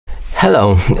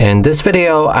Hello, in this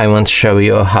video I want to show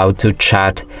you how to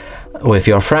chat with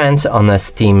your friends on a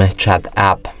Steam chat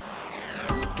app.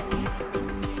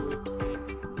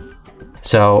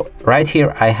 So right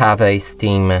here I have a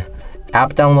Steam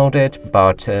app downloaded,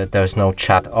 but there's no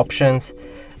chat options.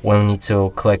 We'll need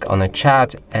to click on a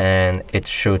chat and it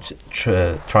should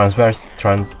transfer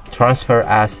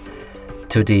us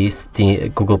to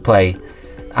the Google Play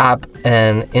app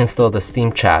and install the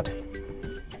Steam chat.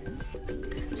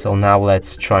 So now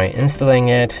let's try installing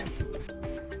it.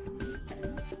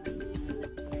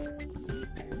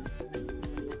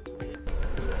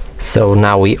 So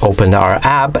now we opened our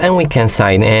app and we can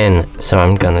sign in. So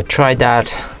I'm gonna try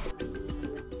that.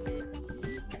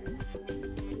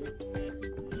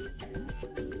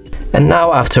 And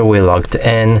now after we logged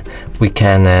in, we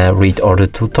can read all the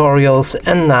tutorials.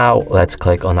 And now let's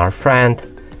click on our friend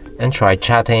and try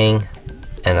chatting.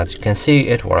 And as you can see,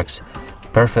 it works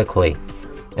perfectly.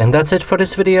 And that's it for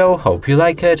this video. Hope you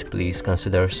like it. Please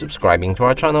consider subscribing to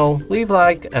our channel, leave a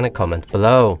like and a comment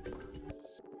below.